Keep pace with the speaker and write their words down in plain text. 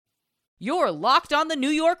You're Locked on the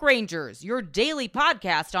New York Rangers, your daily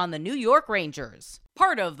podcast on the New York Rangers.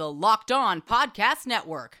 Part of the Locked On Podcast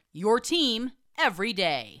Network, your team every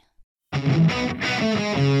day.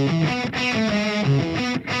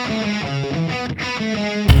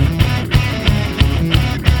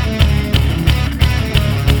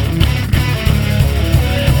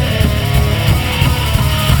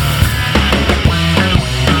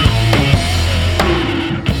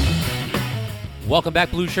 Welcome back,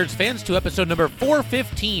 Blue Shirts fans, to episode number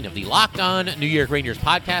 415 of the Locked On New York Rangers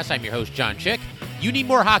podcast. I'm your host, John Chick. You need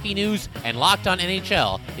more hockey news, and Locked On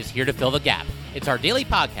NHL is here to fill the gap. It's our daily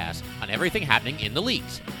podcast on everything happening in the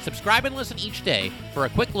leagues. Subscribe and listen each day for a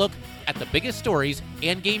quick look at the biggest stories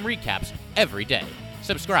and game recaps every day.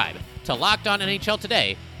 Subscribe to Locked On NHL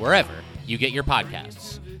today, wherever you get your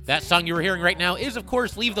podcasts. That song you were hearing right now is, of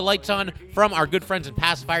course, Leave the Lights On from our good friends in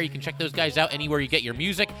Pacifier. You can check those guys out anywhere you get your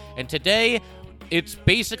music. And today, it's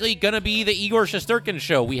basically going to be the Igor Shesterkin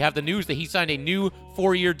show. We have the news that he signed a new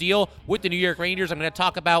 4-year deal with the New York Rangers. I'm going to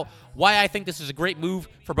talk about why I think this is a great move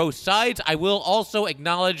for both sides. I will also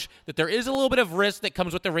acknowledge that there is a little bit of risk that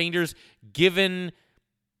comes with the Rangers given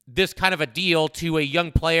this kind of a deal to a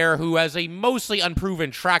young player who has a mostly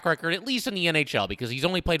unproven track record, at least in the NHL, because he's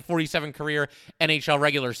only played 47 career NHL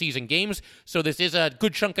regular season games. So this is a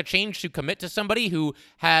good chunk of change to commit to somebody who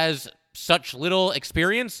has such little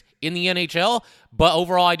experience in the NHL, but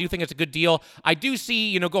overall, I do think it's a good deal. I do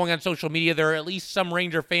see, going on social media, there are at least some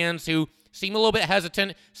Ranger fans who seem a little bit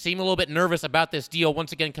hesitant, seem a little bit nervous about this deal,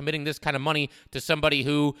 once again, committing this kind of money to somebody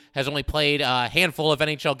who has only played a handful of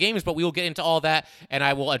NHL games, but we will get into all that, and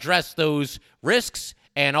I will address those risks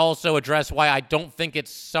and also address why I don't think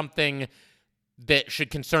it's something that should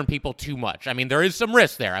concern people too much. I mean, there is some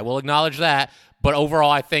risk there. I will acknowledge that. But overall,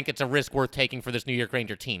 I think it's a risk worth taking for this New York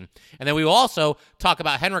Ranger team. And then we will also talk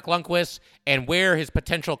about Henrik Lundqvist and where his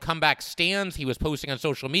potential comeback stands. He was posting on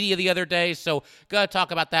social media the other day, so gotta talk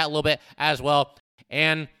about that a little bit as well.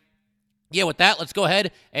 And yeah, with that, let's go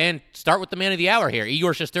ahead and start with the man of the hour here.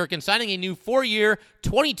 Igor Shesterkin signing a new 4-year,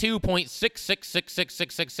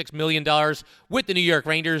 $22.666666 million with the New York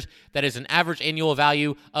Rangers. That is an average annual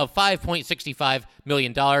value of $5.65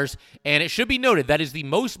 million. And it should be noted that is the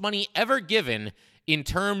most money ever given in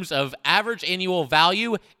terms of average annual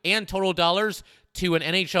value and total dollars to an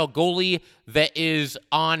NHL goalie that is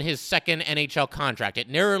on his second NHL contract. It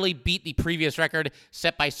narrowly beat the previous record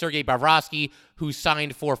set by Sergei Bobrovsky, who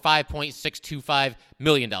signed for $5.625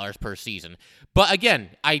 million per season. But again,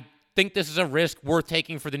 I think this is a risk worth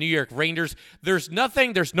taking for the New York Rangers. There's no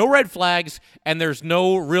red flags, and there's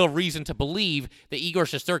no real reason to believe that Igor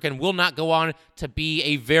Shesterkin will not go on to be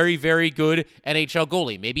a very, very good NHL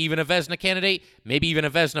goalie. Maybe even a Vezina candidate, maybe even a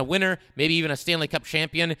Vezina winner, maybe even a Stanley Cup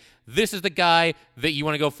champion. This is the guy that you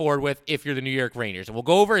want to go forward with if you're the New York Rangers. And we'll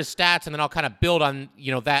go over his stats, and then I'll kind of build on,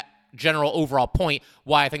 that general overall point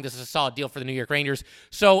why I think this is a solid deal for the New York Rangers.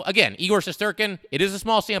 So again, Igor Shesterkin, it is a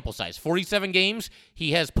small sample size, 47 games.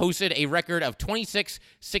 He has posted a record of 26,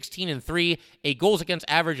 16, and 3, a goals against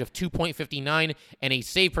average of 2.59, and a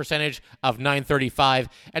save percentage of 935.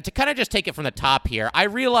 And to kind of just take it from the top here, I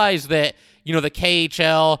realize that, the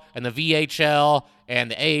KHL and the VHL and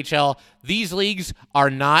the AHL, these leagues are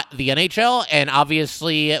not the NHL, and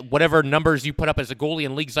obviously whatever numbers you put up as a goalie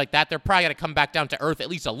in leagues like that, they're probably going to come back down to earth at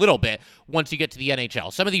least a little bit once you get to the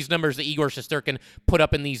NHL. Some of these numbers that Igor Shesterkin put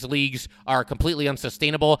up in these leagues are completely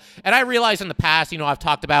unsustainable, and I realize in the past, I've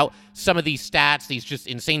talked about some of these stats, these just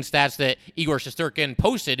insane stats that Igor Shesterkin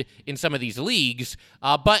posted in some of these leagues,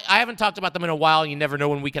 but I haven't talked about them in a while, and you never know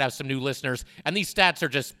when we could have some new listeners, and these stats are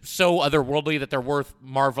just so otherworldly that they're worth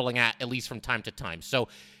marveling at least from time to time. So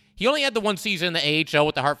he only had the one season in the AHL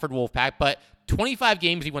with the Hartford Wolfpack, but 25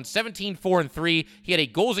 games, he won 17, 4, and 3. He had a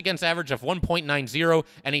goals against average of 1.90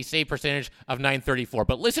 and a save percentage of 934.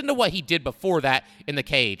 But listen to what he did before that in the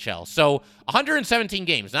KHL. So 117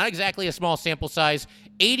 games, not exactly a small sample size,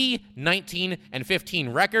 80, 19, and 15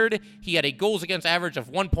 record. He had a goals against average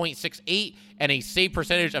of 1.68 and a save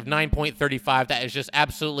percentage of 9.35. That is just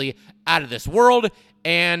absolutely out of this world.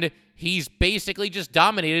 And he's basically just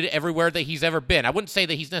dominated everywhere that he's ever been. I wouldn't say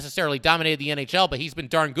that he's necessarily dominated the NHL, but he's been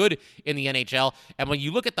darn good in the NHL. And when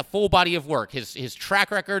you look at the full body of work, his track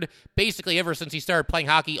record, basically ever since he started playing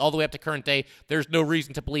hockey all the way up to current day, there's no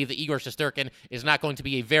reason to believe that Igor Shesterkin is not going to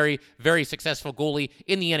be a very, very successful goalie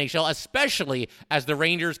in the NHL, especially as the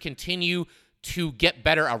Rangers continue to get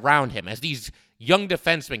better around him, as these young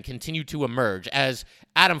defensemen continue to emerge, as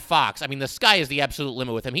Adam Fox, the sky is the absolute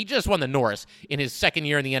limit with him. He just won the Norris in his second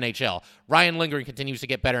year in the NHL. Ryan Lindgren continues to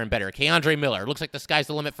get better and better. K'Andre Miller, looks like the sky's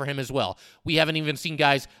the limit for him as well. We haven't even seen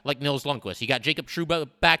guys like Nils Lundqvist. You got Jacob Trouba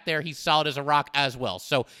back there. He's solid as a rock as well.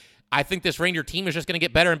 So I think this Ranger team is just going to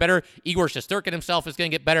get better and better. Igor Shesterkin himself is going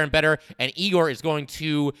to get better and better, and Igor is going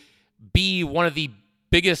to be one of the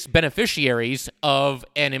biggest beneficiaries of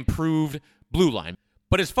an improved blue line.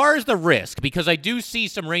 But as far as the risk, because I do see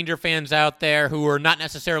some Ranger fans out there who are not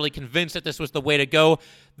necessarily convinced that this was the way to go,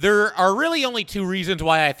 there are really only two reasons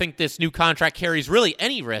why I think this new contract carries really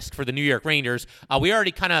any risk for the New York Rangers. We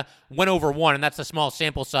already kind of went over one, and that's the small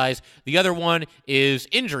sample size. The other one is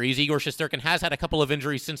injuries. Igor Shesterkin has had a couple of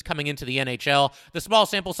injuries since coming into the NHL. The small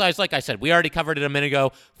sample size, like I said, we already covered it a minute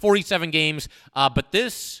ago, 47 games. But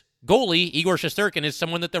this goalie, Igor Shesterkin, is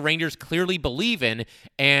someone that the Rangers clearly believe in,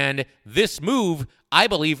 and this move, I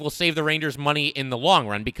believe, will save the Rangers money in the long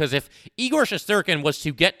run, because if Igor Shesterkin was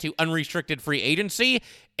to get to unrestricted free agency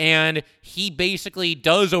and he basically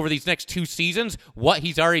does over these next 2 seasons what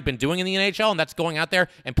he's already been doing in the NHL, and that's going out there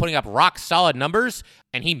and putting up rock-solid numbers,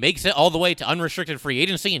 and he makes it all the way to unrestricted free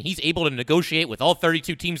agency, and he's able to negotiate with all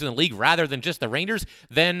 32 teams in the league rather than just the Rangers,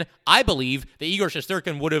 then I believe that Igor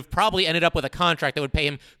Shesterkin would have probably ended up with a contract that would pay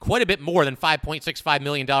him quite a bit more than $5.65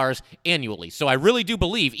 million annually. So I really do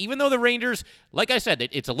believe, even though the Rangers, like I said,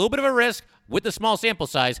 it's a little bit of a risk with the small sample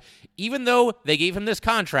size, even though they gave him this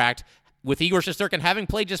contract, with Igor Shesterkin having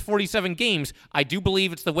played just 47 games, I do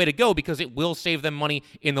believe it's the way to go because it will save them money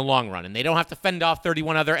in the long run. And they don't have to fend off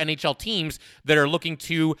 31 other NHL teams that are looking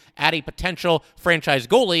to add a potential franchise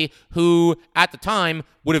goalie who, at the time,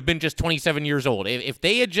 would have been just 27 years old. If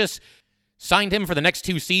they had just signed him for the next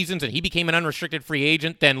 2 seasons and he became an unrestricted free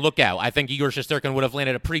agent, then look out. I think Igor Shesterkin would have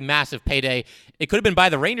landed a pretty massive payday. It could have been by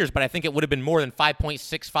the Rangers, but I think it would have been more than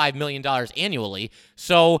 $5.65 million annually.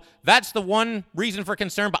 So that's the one reason for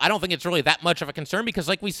concern, but I don't think it's really that much of a concern because,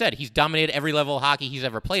 like we said, he's dominated every level of hockey he's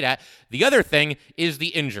ever played at. The other thing is the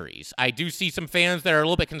injuries. I do see some fans that are a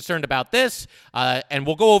little bit concerned about this, and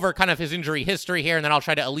we'll go over kind of his injury history here, and then I'll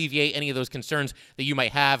try to alleviate any of those concerns that you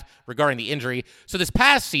might have regarding the injury. So this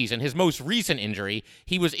past season, his most recent injury,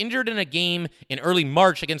 he was injured in a game in early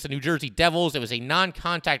March against the New Jersey Devils. It was a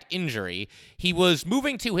non-contact injury. He was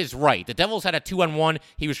moving to his right. The Devils had a 2-on-1.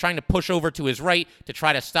 He was trying to push over to his right to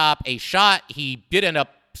try to stop a shot. He did end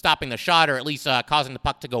up stopping the shot, or at least causing the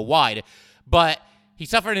puck to go wide. But he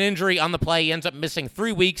suffered an injury on the play. He ends up missing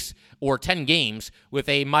 3 weeks or 10 games with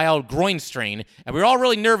a mild groin strain. And we were all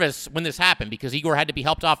really nervous when this happened because Igor had to be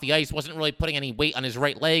helped off the ice, wasn't really putting any weight on his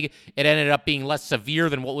right leg. It ended up being less severe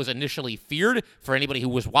than what was initially feared for anybody who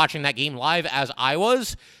was watching that game live, as I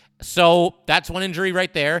was. So that's one injury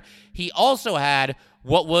right there. He also had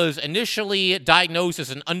what was initially diagnosed as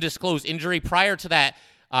an undisclosed injury prior to that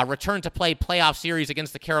return to play playoff series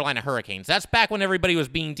against the Carolina Hurricanes. That's back when everybody was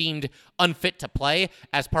being deemed unfit to play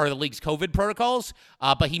as part of the league's COVID protocols.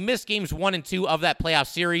 But he missed games 1 and 2 of that playoff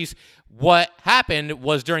series. What happened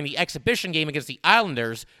was during the exhibition game against the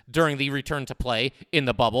Islanders during the return to play in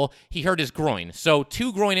the bubble, he hurt his groin. So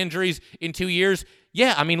 2 groin injuries in 2 years.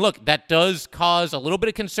 Yeah, I mean, look, that does cause a little bit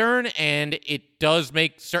of concern, and it does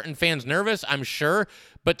make certain fans nervous, I'm sure.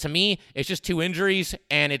 But to me, it's just 2 injuries,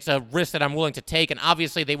 and it's a risk that I'm willing to take. And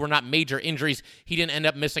obviously, they were not major injuries. He didn't end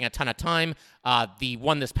up missing a ton of time. The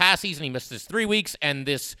one this past season, he missed his 3 weeks, and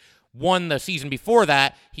this one the season before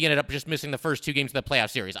that, he ended up just missing the first 2 games of the playoff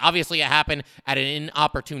series. Obviously, it happened at an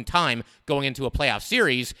inopportune time going into a playoff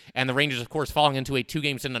series, and the Rangers, of course, falling into a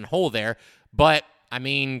 2-game sin-and hole there. But, I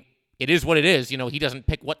mean, it is what it is. You know, he doesn't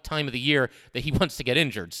pick what time of the year that he wants to get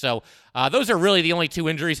injured. So those are really the only 2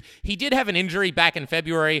 injuries. He did have an injury back in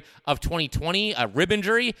February of 2020, a rib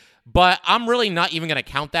injury, but I'm really not even going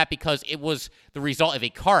to count that because it was the result of a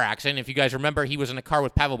car accident. If you guys remember, he was in a car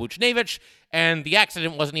with Pavel Buchnevich, and the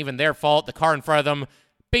accident wasn't even their fault. The car in front of them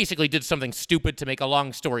basically did something stupid, to make a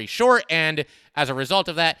long story short, and as a result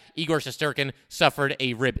of that, Igor Shesterkin suffered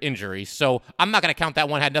a rib injury. So I'm not going to count that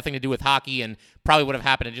one. It had nothing to do with hockey and probably would have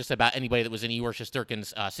happened to just about anybody that was in Igor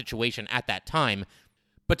Shesterkin's situation at that time.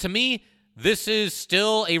 But to me, this is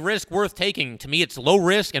still a risk worth taking. To me, it's low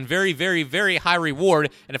risk and very, very, very high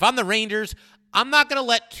reward. And if I'm the Rangers, I'm not going to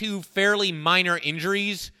let 2 fairly minor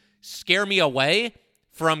injuries scare me away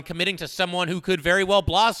from committing to someone who could very well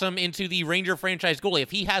blossom into the Ranger franchise goalie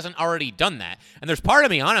if he hasn't already done that. And there's part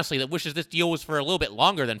of me, honestly, that wishes this deal was for a little bit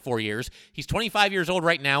longer than 4 years. He's 25 years old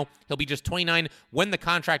right now. He'll be just 29 when the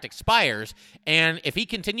contract expires. And if he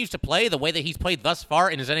continues to play the way that he's played thus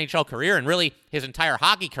far in his NHL career and really his entire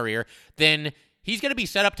hockey career, then he's going to be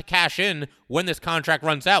set up to cash in when this contract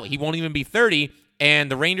runs out. He won't even be 30.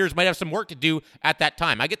 And the Rangers might have some work to do at that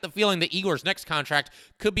time. I get the feeling that Igor's next contract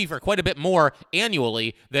could be for quite a bit more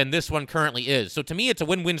annually than this one currently is. So to me, it's a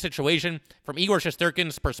win-win situation. From Igor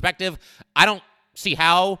Shesterkin's perspective, I don't see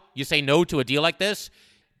how you say no to a deal like this.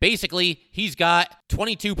 basically, he's got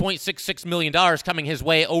 $22.66 million coming his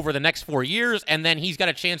way over the next 4 years, and then he's got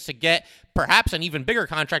a chance to get perhaps an even bigger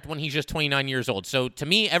contract when he's just 29 years old. So to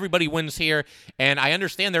me, everybody wins here, and I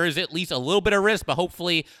understand there is at least a little bit of risk, but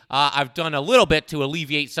hopefully I've done a little bit to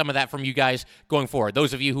alleviate some of that from you guys going forward.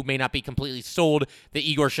 Those of you who may not be completely sold that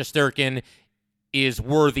Igor Shesterkin is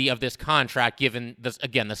worthy of this contract, given, this,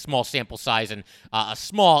 again, the small sample size and a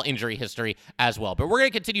small injury history as well. But we're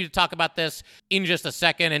going to continue to talk about this in just a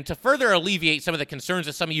second. And to further alleviate some of the concerns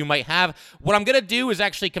that some of you might have, what I'm going to do is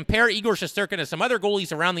actually compare Igor Shesterkin to some other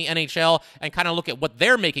goalies around the NHL and kind of look at what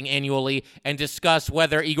they're making annually and discuss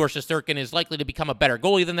whether Igor Shesterkin is likely to become a better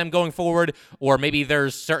goalie than them going forward, or maybe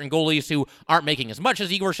there's certain goalies who aren't making as much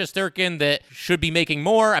as Igor Shesterkin that should be making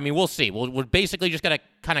more. I mean, we'll see. We're basically just going to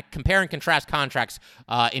kind of compare and contrast contracts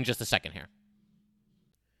in just a second here.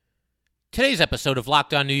 Today's episode of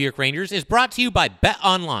Locked On New York Rangers is brought to you by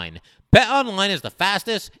BetOnline. BetOnline is the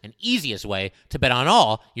fastest and easiest way to bet on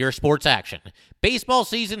all your sports action. Baseball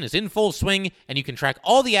season is in full swing, and you can track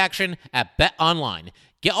all the action at BetOnline.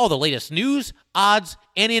 Get all the latest news, odds,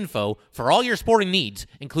 and info for all your sporting needs,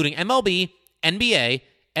 including MLB, NBA,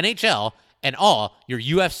 NHL, and all your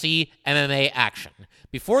UFC MMA action.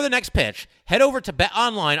 Before the next pitch, head over to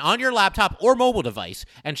BetOnline on your laptop or mobile device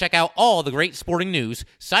and check out all the great sporting news,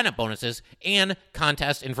 sign-up bonuses, and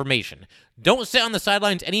contest information. Don't sit on the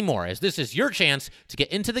sidelines anymore, as this is your chance to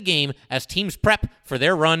get into the game as teams prep for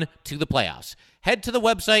their run to the playoffs. Head to the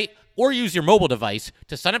website or use your mobile device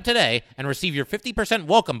to sign up today and receive your 50%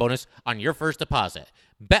 welcome bonus on your first deposit.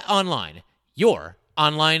 BetOnline, your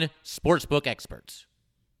online sportsbook experts.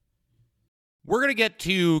 We're going to get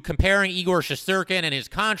to comparing Igor Shesterkin and his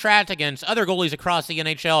contract against other goalies across the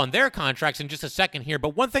NHL and their contracts in just a second here.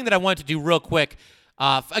 But one thing that I wanted to do real quick,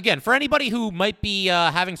 again, for anybody who might be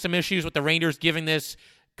having some issues with the Rangers giving this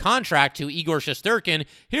contract to Igor Shesterkin,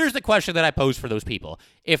 here's the question that I pose for those people.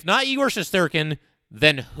 If not Igor Shesterkin,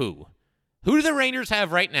 then who? Who do the Rangers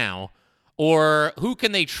have right now? Or who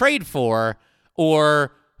can they trade for?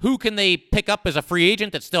 Or who can they pick up as a free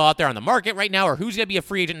agent that's still out there on the market right now? Or who's going to be a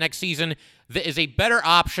free agent next season that is a better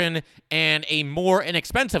option and a more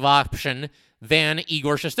inexpensive option than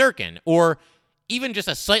Igor Shesterkin? Or even just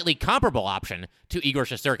a slightly comparable option to Igor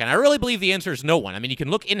Shesterkin? I really believe the answer is no one. I mean, you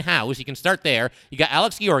can look in-house. You can start there. You got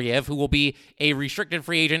Alex Georgiev, who will be a restricted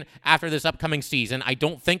free agent after this upcoming season. I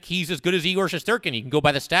don't think he's as good as Igor Shesterkin. You can go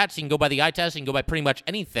by the stats. You can go by the eye test. You can go by pretty much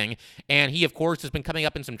anything. And he, of course, has been coming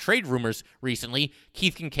up in some trade rumors recently.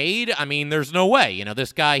 Keith Kincaid, I mean, there's no way. You know,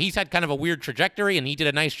 this guy, he's had kind of a weird trajectory, and he did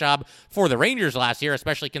a nice job for the Rangers last year,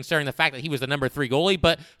 especially considering the fact that he was the number 3 goalie.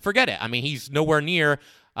 But forget it. I mean, he's nowhere near...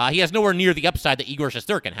 he has nowhere near the upside that Igor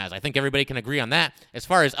Shesterkin has. I think everybody can agree on that. As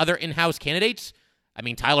far as other in-house candidates, I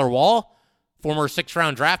mean, Tyler Wall, former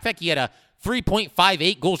 6th-round draft pick, he had a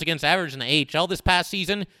 3.58 goals against average in the AHL this past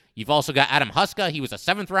season. You've also got Adam Huska. He was a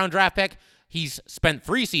 7th-round draft pick. He's spent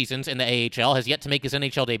 3 seasons in the AHL, has yet to make his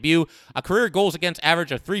NHL debut, a career goals against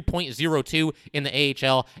average of 3.02 in the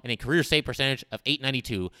AHL, and a career save percentage of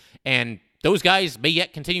 .892. And those guys may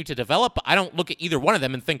yet continue to develop, but I don't look at either one of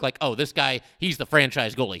them and think like, oh, this guy, he's the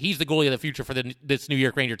franchise goalie. He's the goalie of the future for this New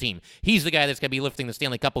York Ranger team. He's the guy that's going to be lifting the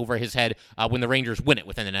Stanley Cup over his head when the Rangers win it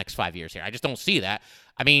within the next 5 years here. I just don't see that.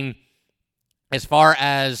 I mean, as far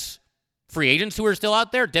as free agents who are still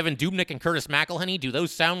out there, Devin Dubnyk and Curtis McElhinney, do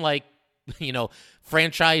those sound like, you know,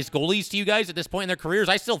 franchise goalies to you guys at this point in their careers?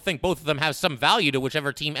 I still think both of them have some value to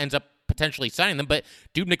whichever team ends up potentially signing them, but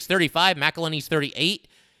Dubnyk's 35, McElhinney's 38.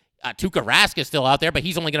 Tuukka Rask is still out there, but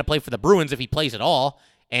he's only going to play for the Bruins if he plays at all,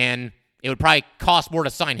 and it would probably cost more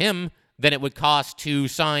to sign him than it would cost to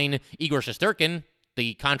sign Igor Shesterkin,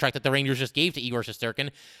 the contract that the Rangers just gave to Igor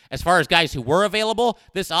Shesterkin. As far as guys who were available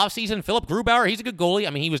this offseason, Philip Grubauer, he's a good goalie.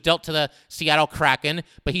 I mean, he was dealt to the Seattle Kraken,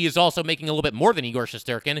 but he is also making a little bit more than Igor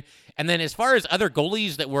Shesterkin. And then as far as other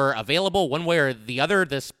goalies that were available one way or the other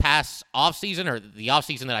this past offseason, or the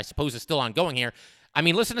offseason that I suppose is still ongoing here, I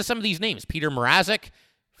mean, listen to some of these names. Peter Mrazek,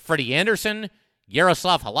 Freddie Anderson,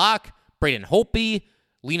 Yaroslav Halak, Braden Holtby,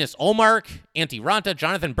 Linus Ullmark, Antti Ranta,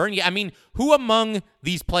 Jonathan Bernier. I mean, who among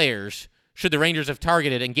these players should the Rangers have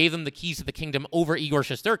targeted and gave them the keys to the kingdom over Igor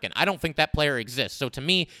Shesterkin? I don't think that player exists. So to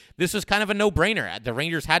me, this was kind of a no-brainer. The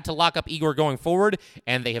Rangers had to lock up Igor going forward,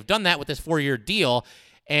 and they have done that with this 4-year deal.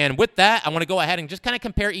 And with that, I want to go ahead and just kind of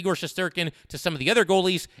compare Igor Shesterkin to some of the other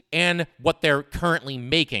goalies and what they're currently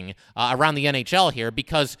making around the NHL here.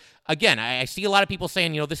 Because, again, I see a lot of people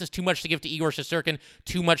saying, you know, this is too much to give to Igor Shesterkin,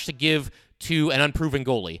 too much to give to an unproven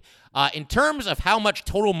goalie. In terms of how much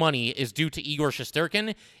total money is due to Igor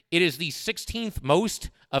Shesterkin, it is the 16th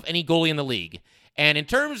most of any goalie in the league. And in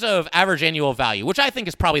terms of average annual value, which I think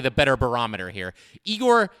is probably the better barometer here,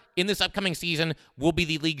 Igor in this upcoming season will be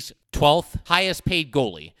the league's 12th highest paid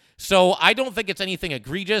goalie. So I don't think it's anything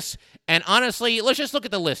egregious. And honestly, let's just look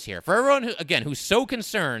at the list here. For everyone who's so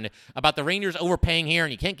concerned about the Rangers overpaying here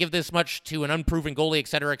and you can't give this much to an unproven goalie, et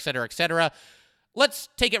cetera, et cetera, et cetera, let's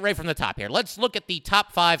take it right from the top here. Let's look at the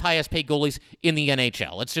top 5 highest paid goalies in the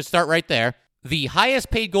NHL. Let's just start right there. The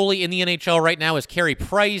highest paid goalie in the NHL right now is Carey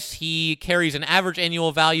Price. He carries an average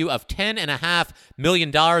annual value of $10.5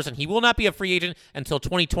 million, and he will not be a free agent until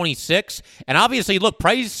 2026. And obviously, look,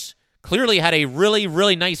 Price clearly had a really,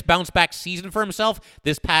 really nice bounce-back season for himself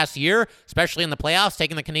this past year, especially in the playoffs,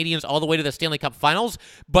 taking the Canadiens all the way to the Stanley Cup Finals.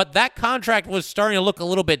 But that contract was starting to look a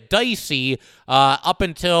little bit dicey up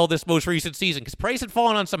until this most recent season, because Price had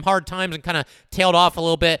fallen on some hard times and kind of tailed off a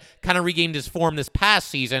little bit, kind of regained his form this past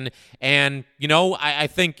season. And, I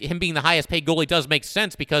think him being the highest-paid goalie does make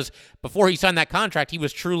sense, because before he signed that contract, he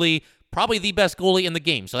was truly probably the best goalie in the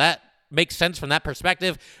game. So that makes sense from that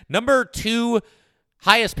perspective. Number 2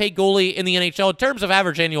 highest paid goalie in the NHL in terms of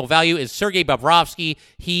average annual value is Sergei Bobrovsky.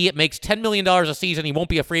 He makes $10 million a season. He won't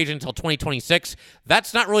be a free agent until 2026.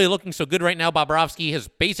 That's not really looking so good right now. Bobrovsky has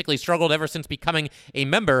basically struggled ever since becoming a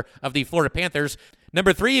member of the Florida Panthers.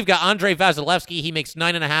 Number 3, you've got Andrei Vasilevsky. He makes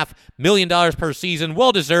 $9.5 million per season.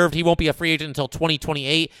 Well-deserved. He won't be a free agent until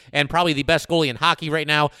 2028, and probably the best goalie in hockey right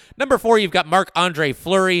now. Number 4, you've got Marc-Andre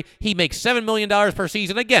Fleury. He makes $7 million per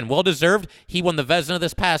season. Again, well-deserved. He won the Vezina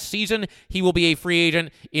this past season. He will be a free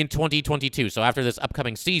agent in 2022, so after this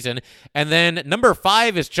upcoming season. And then number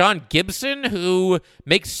 5 is John Gibson, who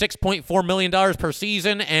makes $6.4 million per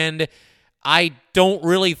season, and I don't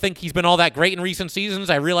really think he's been all that great in recent seasons.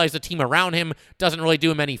 I realize the team around him doesn't really do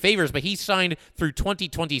him any favors, but he's signed through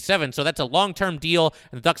 2027, so that's a long-term deal,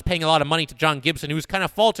 and the Ducks paying a lot of money to John Gibson, who's kind of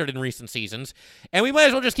faltered in recent seasons. And we might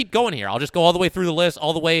as well just keep going here. I'll just go all the way through the list,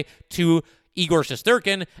 all the way to Igor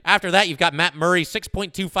Shesterkin. After that, you've got Matt Murray,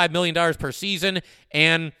 $6.25 million per season,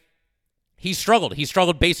 and he's struggled. He's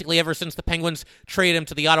struggled basically ever since the Penguins traded him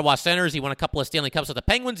to the Ottawa Senators. He won a couple of Stanley Cups with the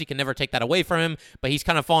Penguins. You can never take that away from him, but he's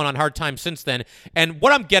kind of fallen on hard times since then. And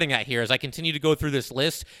what I'm getting at here as I continue to go through this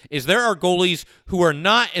list is there are goalies who are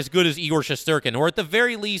not as good as Igor Shesterkin, or at the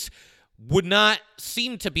very least would not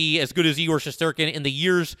seem to be as good as Igor Shesterkin in the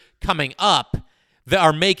years coming up, that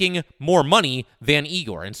are making more money than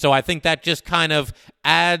Igor. And so I think that just kind of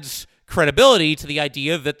adds credibility to the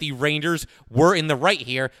idea that the Rangers were in the right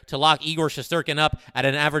here to lock Igor Shesterkin up at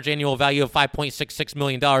an average annual value of $5.66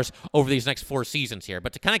 million over these next 4 seasons here.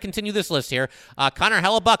 But to kind of continue this list here, Connor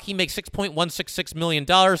Hellebuyck, he makes $6.166 million.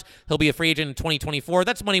 He'll be a free agent in 2024.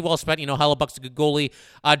 That's money well spent. Hellebuyck's a good goalie.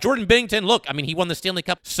 Jordan Binnington, look, he won the Stanley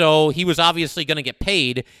Cup, so he was obviously going to get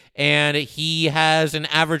paid, and he has an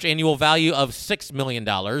average annual value of $6 million.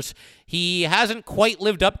 He hasn't quite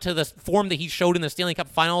lived up to the form that he showed in the Stanley Cup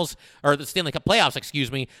Finals, or the Stanley Cup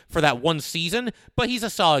playoffs, for that one season, but he's a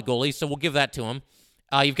solid goalie, so we'll give that to him.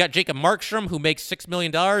 You've got Jacob Markstrom, who makes $6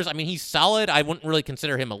 million. He's solid. I wouldn't really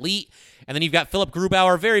consider him elite. And then you've got Philip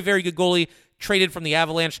Grubauer, very, very good goalie, traded from the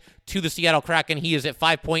Avalanche to the Seattle Kraken. He is at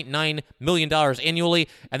 $5.9 million annually.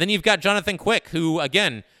 And then you've got Jonathan Quick, who,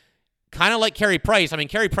 again, kind of like Carey Price.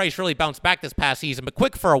 Carey Price really bounced back this past season, but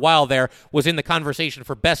Quick for a while there was in the conversation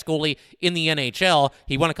for best goalie in the NHL.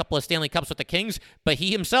 He won a couple of Stanley Cups with the Kings, but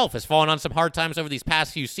he himself has fallen on some hard times over these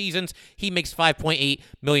past few seasons. He makes $5.8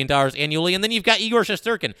 million annually. And then you've got Igor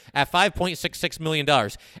Shesterkin at $5.66 million.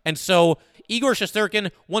 And so Igor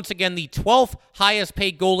Shesterkin, once again, the 12th highest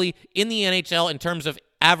paid goalie in the NHL in terms of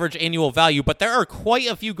average annual value, but there are quite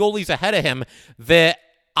a few goalies ahead of him that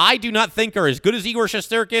I do not think are as good as Igor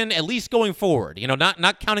Shesterkin, at least going forward.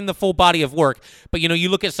 Not counting the full body of work. But, you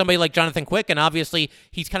look at somebody like Jonathan Quick, and obviously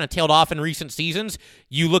he's kind of tailed off in recent seasons.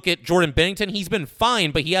 You look at Jordan Binnington, he's been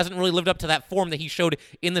fine, but he hasn't really lived up to that form that he showed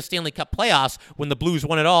in the Stanley Cup playoffs when the Blues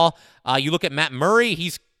won it all. You look at Matt Murray,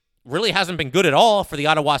 he's really hasn't been good at all for the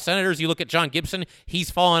Ottawa Senators. You look at John Gibson, he's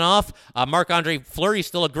fallen off. Marc-Andre Fleury's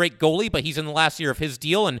still a great goalie, but he's in the last year of his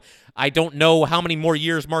deal, and I don't know how many more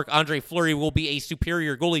years Marc-Andre Fleury will be a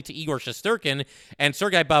superior goalie to Igor Shesterkin. And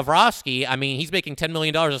Sergei Bobrovsky, he's making $10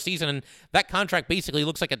 million a season, and that contract basically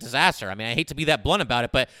looks like a disaster. I hate to be that blunt about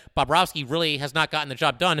it, but Bobrovsky really has not gotten the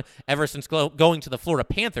job done ever since going to the Florida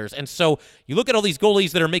Panthers. And so you look at all these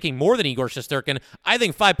goalies that are making more than Igor Shesterkin, I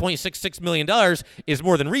think $5.66 million is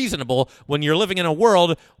more than reasonable when you're living in a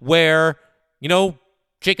world where,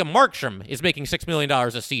 Jacob Markstrom is making $6 million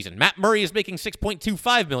a season. Matt Murray is making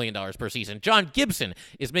 $6.25 million per season. John Gibson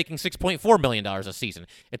is making $6.4 million a season.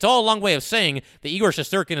 It's all a long way of saying that Igor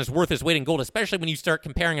Shesterkin is worth his weight in gold, especially when you start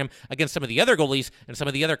comparing him against some of the other goalies and some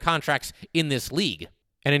of the other contracts in this league.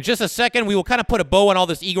 And in just a second, we will kind of put a bow on all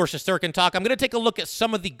this Igor Shesterkin talk. I'm going to take a look at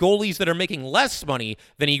some of the goalies that are making less money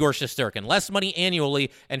than Igor Shesterkin, less money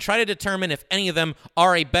annually, and try to determine if any of them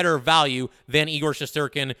are a better value than Igor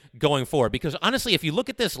Shesterkin going forward. Because honestly, if you look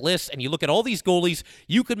at this list and you look at all these goalies,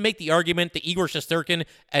 you could make the argument that Igor Shesterkin,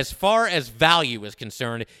 as far as value is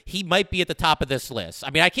concerned, he might be at the top of this list.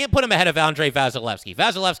 I mean, I can't put him ahead of Andrei Vasilevsky.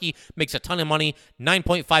 Vasilevsky makes a ton of money,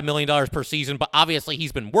 $9.5 million per season, but obviously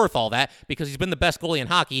he's been worth all that because he's been the best goalie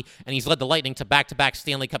in hockey, and he's led the Lightning to back-to-back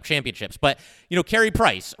Stanley Cup championships. But, Carey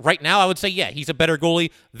Price, right now I would say, yeah, he's a better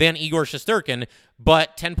goalie than Igor Shesterkin,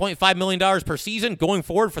 but $10.5 million per season going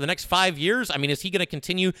forward for the next 5 years, I mean, is he going to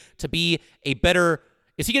continue to be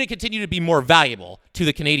more valuable to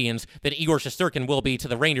the Canadiens than Igor Shesterkin will be to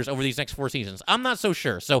the Rangers over these next 4 seasons? I'm not so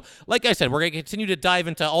sure. So, like I said, we're going to continue to dive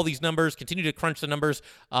into all these numbers, continue to crunch the numbers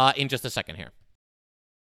in just a second here.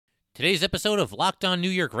 Today's episode of Locked On New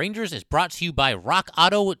York Rangers is brought to you by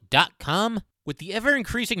RockAuto.com. With the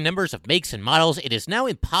ever-increasing numbers of makes and models, it is now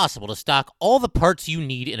impossible to stock all the parts you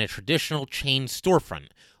need in a traditional chain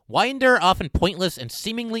storefront. Why endure often pointless and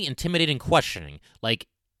seemingly intimidating questioning, like,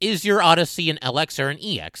 is your Odyssey an LX or an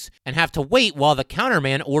EX, and have to wait while the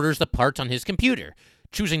counterman orders the parts on his computer,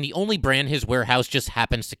 choosing the only brand his warehouse just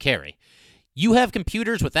happens to carry? You have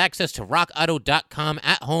computers with access to RockAuto.com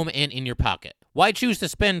at home and in your pocket. Why choose to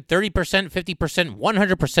spend 30%, 50%,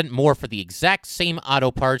 100% more for the exact same auto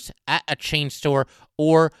parts at a chain store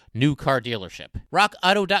or new car dealership?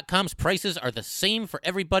 RockAuto.com's prices are the same for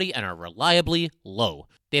everybody and are reliably low.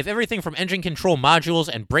 They have everything from engine control modules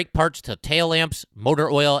and brake parts to tail lamps, motor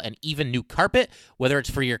oil, and even new carpet. Whether it's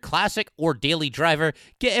for your classic or daily driver,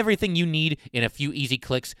 get everything you need in a few easy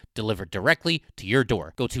clicks delivered directly to your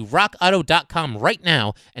door. Go to RockAuto.com right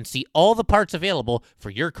now and see all the parts available for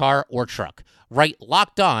your car or truck. Write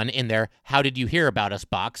Locked On in their How Did You Hear About Us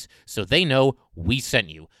box so they know we sent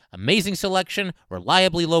you. Amazing selection,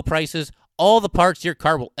 reliably low prices, all the parts your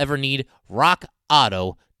car will ever need.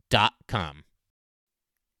 RockAuto.com.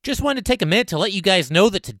 Just wanted to take a minute to let you guys know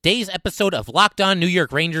that today's episode of Locked On New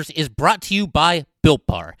York Rangers is brought to you by Built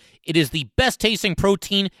Bar. It is the best tasting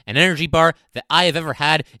protein and energy bar that I have ever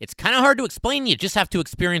had. It's kind of hard to explain. You just have to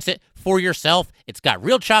experience it for yourself. It's got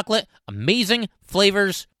real chocolate, amazing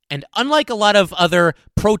flavors, and unlike a lot of other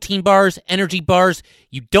protein bars, energy bars,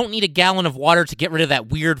 you don't need a gallon of water to get rid of that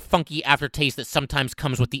weird, funky aftertaste that sometimes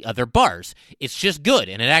comes with the other bars. It's just good,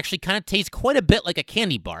 and it actually kind of tastes quite a bit like a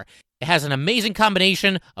candy bar. It has an amazing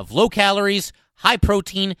combination of low calories, high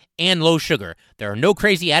protein, and low sugar. There are no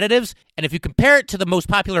crazy additives, and if you compare it to the most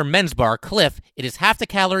popular men's bar, Cliff, it is half the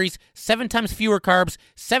calories, 7 times fewer carbs,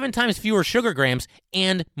 7 times fewer sugar grams,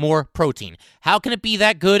 and more protein. How can it be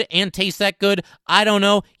that good and taste that good? I don't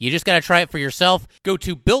know. You just got to try it for yourself. Go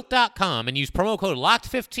to Built.com and use promo code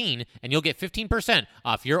LOCKED15, and you'll get 15%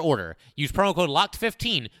 off your order. Use promo code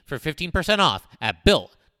LOCKED15 for 15% off at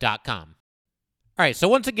Built.com. All right, so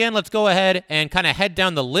once again, let's go ahead and kind of head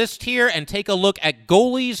down the list here and take a look at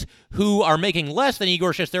goalies who are making less than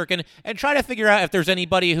Igor Shesterkin and try to figure out if there's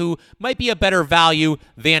anybody who might be a better value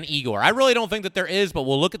than Igor. I really don't think that there is, but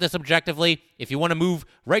we'll look at this objectively. If you want to move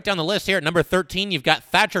right down the list here at number 13, you've got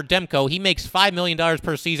Thatcher Demko. He makes $5 million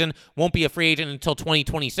per season, won't be a free agent until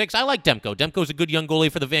 2026. I like Demko. Demko's a good young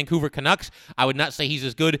goalie for the Vancouver Canucks. I would not say he's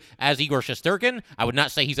as good as Igor Shesterkin. I would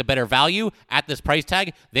not say he's a better value at this price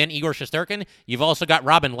tag than Igor Shesterkin. You've also got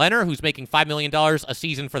Robin Lehner, who's making $5 million a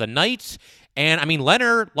season for the Knights. And, I mean,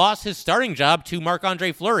 Lehner lost his starting job to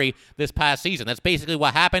Marc-Andre Fleury this past season. That's basically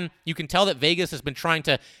what happened. You can tell that Vegas has been trying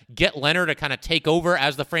to get Lehner to kind of take over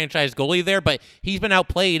as the franchise goalie there, but he's been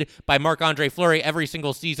outplayed by Marc-Andre Fleury every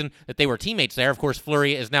single season that they were teammates there. Of course,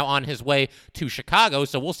 Fleury is now on his way to Chicago,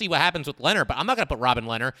 so we'll see what happens with Lehner, but I'm not going to put Robin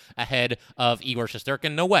Lehner ahead of Igor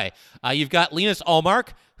Shesterkin. No way. You've got Linus Ullmark,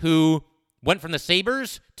 who went from the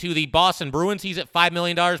Sabres to the Boston Bruins. He's at $5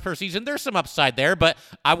 million per season. There's some upside there, but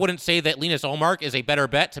I wouldn't say that Linus Ullmark is a better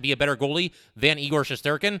bet to be a better goalie than Igor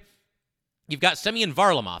Shesterkin. You've got Semyon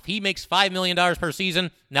Varlamov. He makes $5 million per season.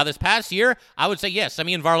 Now, this past year, I would say, yes,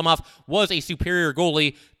 Semyon Varlamov was a superior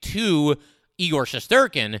goalie to Igor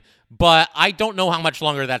Shesterkin, but I don't know how much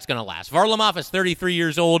longer that's going to last. Varlamov is 33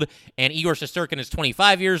 years old, and Igor Shesterkin is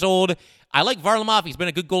 25 years old. I like Varlamov. He's been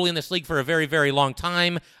a good goalie in this league for a very, very long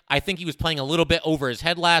time. I think he was playing a little bit over his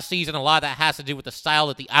head last season. A lot of that has to do with the style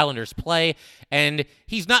that the Islanders play, and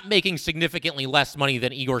he's not making significantly less money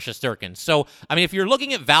than Igor Shesterkin. So, I mean, if you're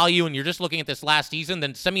looking at value and you're just looking at this last season,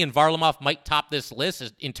 then Semyon Varlamov might top this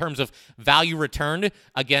list in terms of value returned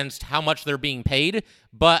against how much they're being paid.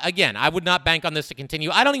 But again, I would not bank on this to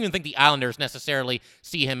continue. I don't even think the Islanders necessarily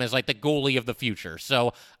see him as like the goalie of the future.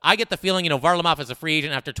 So I get the feeling, Varlamov is a free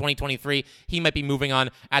agent after 2023. injury, he might be moving on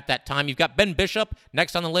at that time. You've got Ben Bishop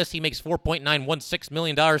next on the list. He makes $4.916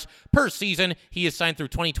 million per season. He is signed through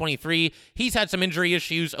 2023. He's had some injury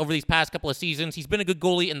issues over these past couple of seasons. He's been a good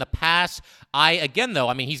goalie in the past.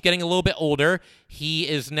 He's getting a little bit older. He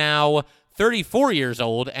is now 34 years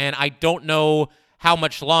old, and I don't know how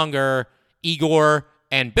much longer Igor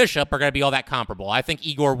and Bishop are going to be all that comparable. I think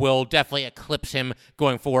Igor will definitely eclipse him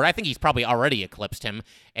going forward. I think he's probably already eclipsed him,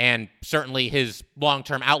 and certainly his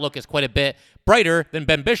long-term outlook is quite a bit brighter than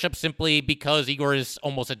Ben Bishop simply because Igor is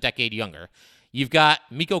almost a decade younger. You've got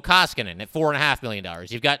Mikko Koskinen at $4.5 million.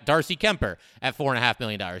 You've got Darcy Kemper at $4.5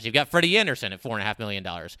 million. You've got Freddie Anderson at $4.5 million.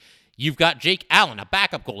 You've got Jake Allen, a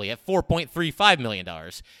backup goalie, at $4.35 million.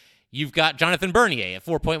 You've got Jonathan Bernier at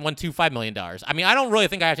 $4.125 million. I mean, I don't really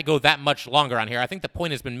think I have to go that much longer on here. I think the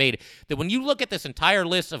point has been made that when you look at this entire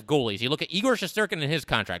list of goalies, you look at Igor Shesterkin and his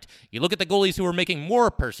contract, you look at the goalies who are making more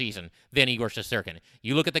per season than Igor Shesterkin,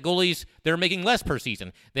 you look at the goalies that are making less per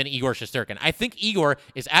season than Igor Shesterkin. I think Igor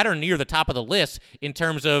is at or near the top of the list in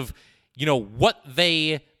terms of, what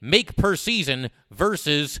they make per season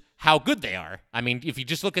versus how good they are. I mean, if you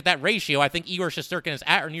just look at that ratio, I think Igor Shesterkin is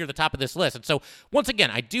at or near the top of this list. And so, once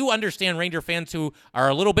again, I do understand Ranger fans who are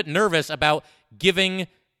a little bit nervous about giving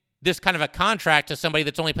this kind of a contract to somebody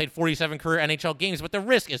that's only played 47 career NHL games, but the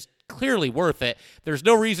risk is clearly worth it. There's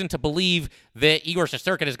no reason to believe that Igor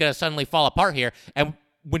Shesterkin is going to suddenly fall apart here. And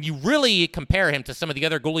when you really compare him to some of the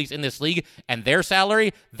other goalies in this league and their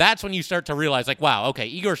salary, that's when you start to realize, wow, okay,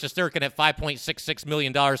 Igor Shesterkin at $5.66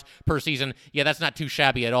 million per season, yeah, that's not too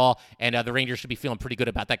shabby at all, and the Rangers should be feeling pretty good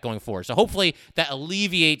about that going forward. So hopefully that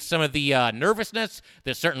alleviates some of the nervousness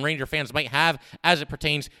that certain Ranger fans might have as it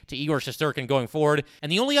pertains to Igor Shesterkin going forward.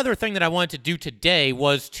 And the only other thing that I wanted to do today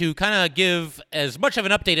was to kind of give as much of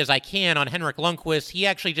an update as I can on Henrik Lundqvist. He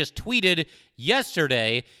actually just tweeted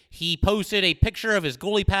yesterday. He posted a picture of his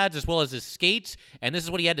goalie pads as well as his skates, and this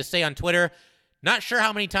is what he had to say on Twitter. Not sure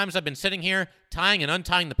how many times I've been sitting here tying and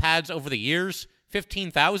untying the pads over the years.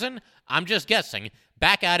 15,000? I'm just guessing.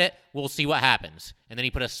 Back at it. We'll see what happens. And then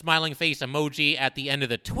he put a smiling face emoji at the end of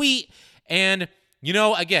the tweet, and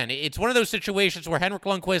again, it's one of those situations where Henrik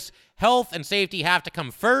Lundqvist's health and safety have to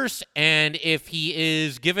come first, and if he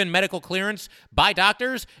is given medical clearance by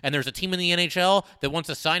doctors and there's a team in the NHL that wants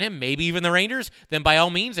to sign him, maybe even the Rangers, then by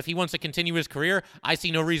all means, if he wants to continue his career, I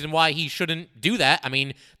see no reason why he shouldn't do that. I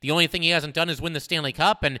mean, the only thing he hasn't done is win the Stanley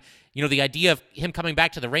Cup, and the idea of him coming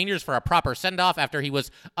back to the Rangers for a proper send-off after he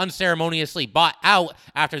was unceremoniously bought out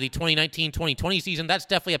after the 2019-2020 season, that's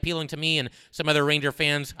definitely appealing to me and some other Ranger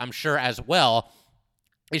fans, I'm sure, as well.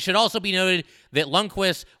 It should also be noted that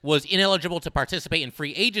Lundqvist was ineligible to participate in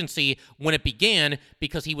free agency when it began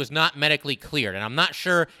because he was not medically cleared. And I'm not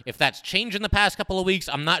sure if that's changed in the past couple of weeks.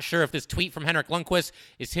 I'm not sure if this tweet from Henrik Lundqvist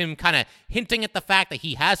is him kind of hinting at the fact that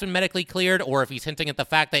he has been medically cleared or if he's hinting at the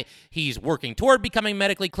fact that he's working toward becoming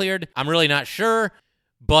medically cleared. I'm really not sure.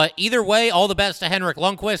 But either way, all the best to Henrik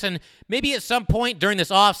Lundqvist, and maybe at some point during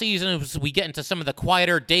this offseason, as we get into some of the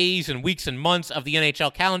quieter days and weeks and months of the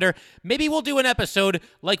NHL calendar, maybe we'll do an episode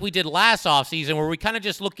like we did last offseason where we kind of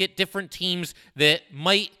just look at different teams that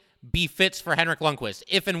might be fits for Henrik Lundqvist,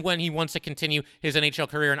 if and when he wants to continue his NHL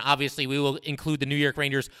career, and obviously we will include the New York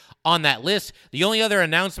Rangers on that list. The only other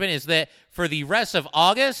announcement is that for the rest of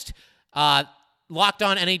August, Locked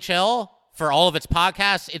On NHL, for all of its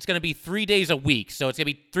podcasts, it's going to be 3 days a week. So it's going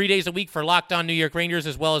to be 3 days a week for Locked On New York Rangers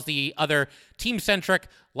as well as the other team-centric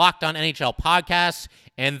Locked On NHL podcasts.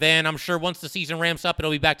 And then I'm sure once the season ramps up,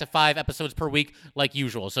 it'll be back to 5 episodes per week like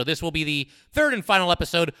usual. So this will be the third and final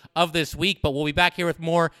episode of this week, but we'll be back here with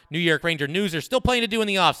more New York Ranger news. There's still plenty to do in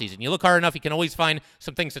the offseason. You look hard enough, you can always find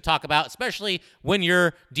some things to talk about, especially when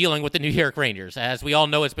you're dealing with the New York Rangers. As we all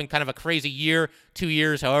know, it's been kind of a crazy year, 2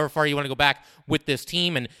 years, however far you want to go back with this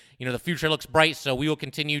team. And, the future looks bright, so we will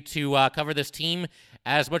continue to cover this team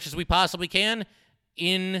as much as we possibly can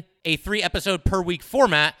in a 3-episode per week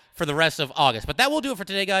format for the rest of August. But that will do it for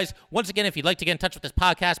today, guys. Once again, if you'd like to get in touch with this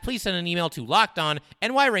podcast, please send an email to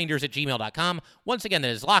lockedonnyrangers@gmail.com. Once again,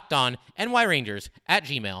 that is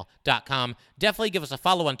lockedonnyrangers@gmail.com. Definitely give us a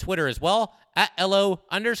follow on Twitter as well, at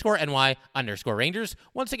 @LO_NY_Rangers.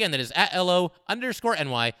 Once again, that is at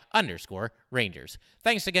 @LO_NY_Rangers.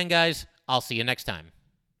 Thanks again, guys. I'll see you next time.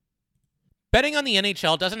 Betting on the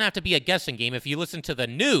NHL doesn't have to be a guessing game if you listen to the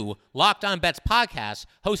new Locked On Bets podcast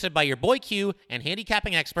hosted by your boy Q and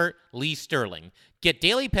handicapping expert Lee Sterling. Get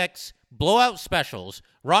daily picks, blowout specials,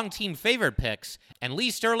 wrong team favored picks, and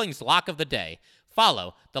Lee Sterling's lock of the day.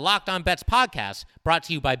 Follow the Locked On Bets podcast brought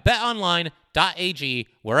to you by BetOnline.ag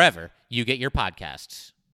wherever you get your podcasts.